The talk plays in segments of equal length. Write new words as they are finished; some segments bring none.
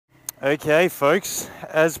Okay folks,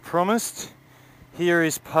 as promised, here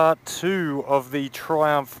is part 2 of the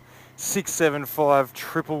Triumph 675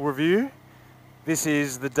 triple review. This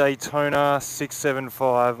is the Daytona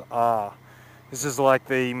 675R. This is like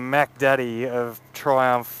the Mac Daddy of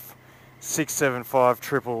Triumph 675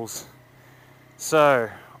 triples. So,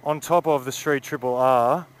 on top of the Street Triple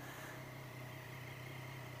R,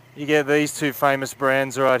 you get these two famous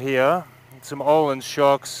brands right here. Some Öhlins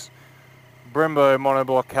shocks, Brembo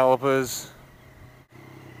monoblock calipers.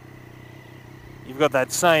 You've got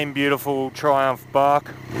that same beautiful Triumph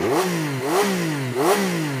bark.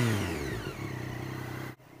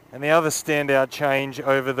 And the other standout change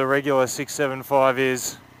over the regular 675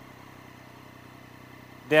 is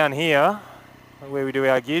down here, where we do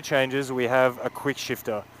our gear changes, we have a quick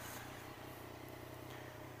shifter.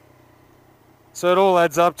 So it all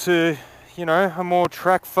adds up to, you know, a more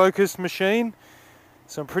track focused machine.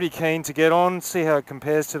 So I'm pretty keen to get on, see how it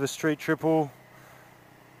compares to the Street Triple,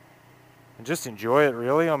 and just enjoy it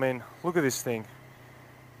really. I mean, look at this thing.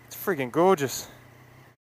 It's freaking gorgeous.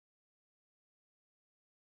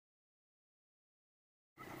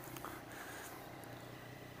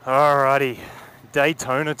 Alrighty,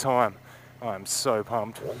 Daytona time. I'm so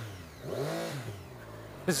pumped.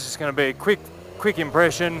 This is just going to be a quick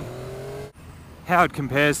impression, how it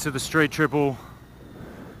compares to the Street Triple.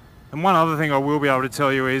 And one other thing I will be able to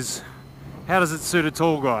tell you is, how does it suit a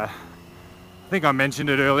tall guy? I think I mentioned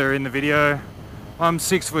it earlier in the video. I'm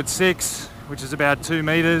 6'6", which is about 2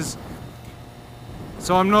 meters.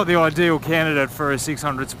 So I'm not the ideal candidate for a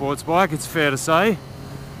 600 sports bike, it's fair to say.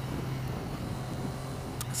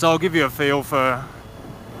 So I'll give you a feel for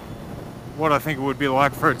what I think it would be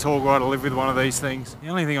like for a tall guy to live with one of these things. The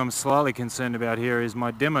only thing I'm slightly concerned about here is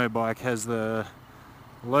my demo bike has the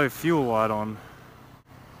low fuel light on.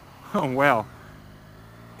 Oh wow.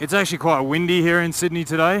 It's actually quite windy here in Sydney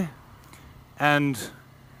today, and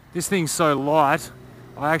this thing's so light,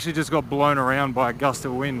 I actually just got blown around by a gust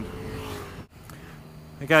of wind.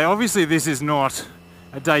 Okay, obviously this is not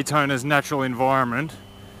a Daytona's natural environment,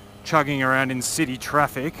 chugging around in city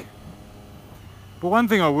traffic. But one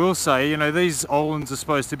thing I will say, you know, these Öhlins are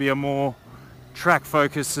supposed to be a more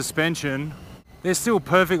track-focused suspension. They're still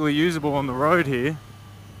perfectly usable on the road here.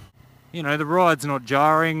 You know, the ride's not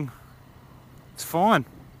jarring. It's fine.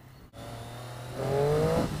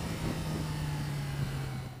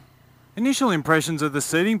 Initial impressions of the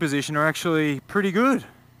seating position are actually pretty good.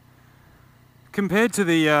 Compared to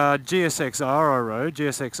the GSX-R I rode,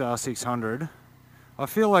 GSX-R 600, I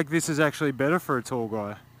feel like this is actually better for a tall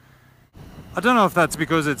guy. I don't know if that's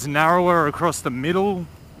because it's narrower across the middle,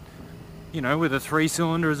 you know, with a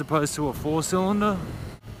 3-cylinder as opposed to a 4-cylinder.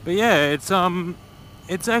 But yeah, it's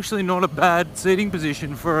actually not a bad seating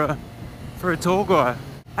position for a tall guy.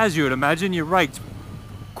 As you would imagine, you're raked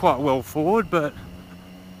quite well forward, but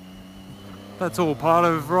that's all part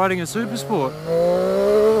of riding a Supersport.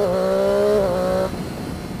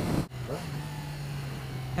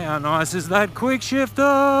 How nice is that quick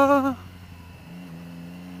shifter?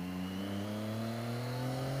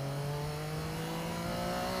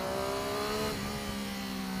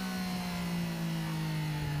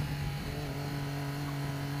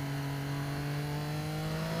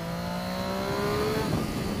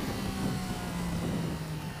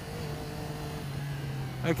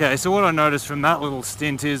 Okay, so what I noticed from that little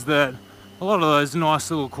stint is that a lot of those nice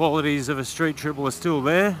little qualities of a Street Triple are still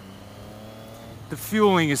there. The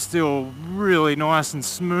fueling is still really nice and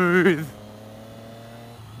smooth.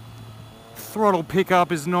 Throttle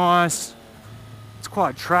pickup is nice. It's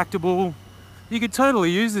quite tractable. You could totally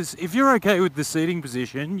use this. If you're okay with the seating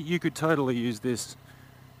position, you could totally use this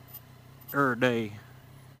every day.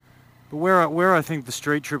 But where I think the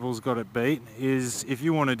Street Triple's got it beat is if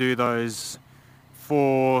you want to do those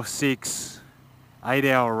 4, 6, 8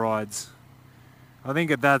 hour rides. I think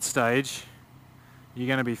at that stage you're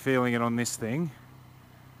going to be feeling it on this thing,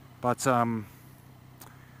 but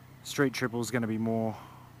Street Triple is going to be more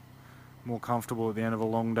comfortable at the end of a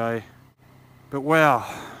long day. But wow,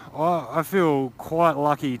 I feel quite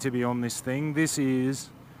lucky to be on this thing. This is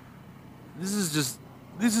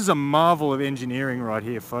a marvel of engineering right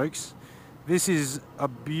here, folks. This is a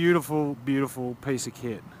beautiful, beautiful piece of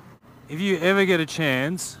kit. If you ever get a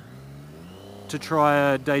chance to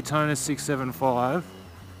try a Daytona 675,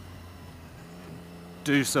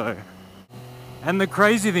 do so. And the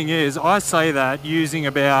crazy thing is, I say that using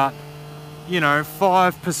about,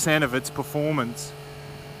 5% of its performance.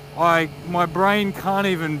 My brain can't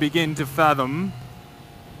even begin to fathom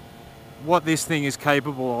what this thing is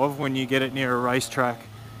capable of when you get it near a racetrack.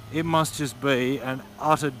 It must just be an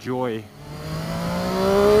utter joy.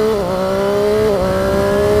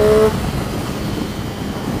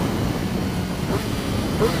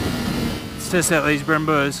 Let's test out these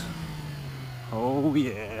Brembos. Oh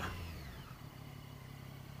yeah.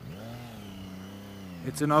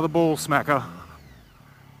 It's another ball smacker.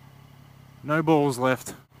 No balls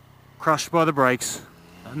left. Crushed by the brakes.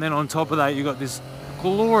 And then on top of that you got this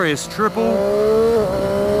glorious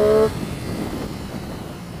triple.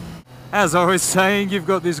 As I was saying, you've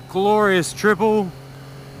got this glorious triple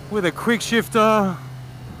with a quick shifter.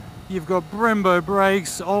 You've got Brembo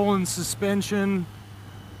brakes, Olin suspension.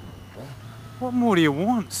 What more do you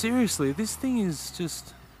want? Seriously, this thing is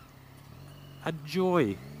just a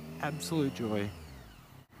joy. Absolute joy.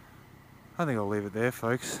 I think I'll leave it there,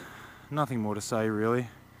 folks. Nothing more to say, really.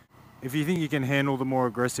 If you think you can handle the more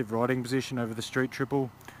aggressive riding position over the street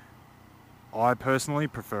triple, I personally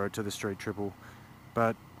prefer it to the street triple.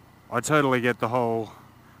 But I totally get the whole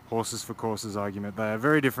horses for courses argument. They are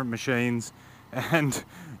very different machines, and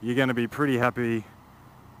you're going to be pretty happy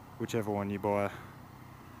whichever one you buy.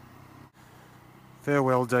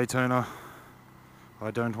 Farewell, Daytona.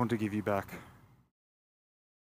 I don't want to give you back.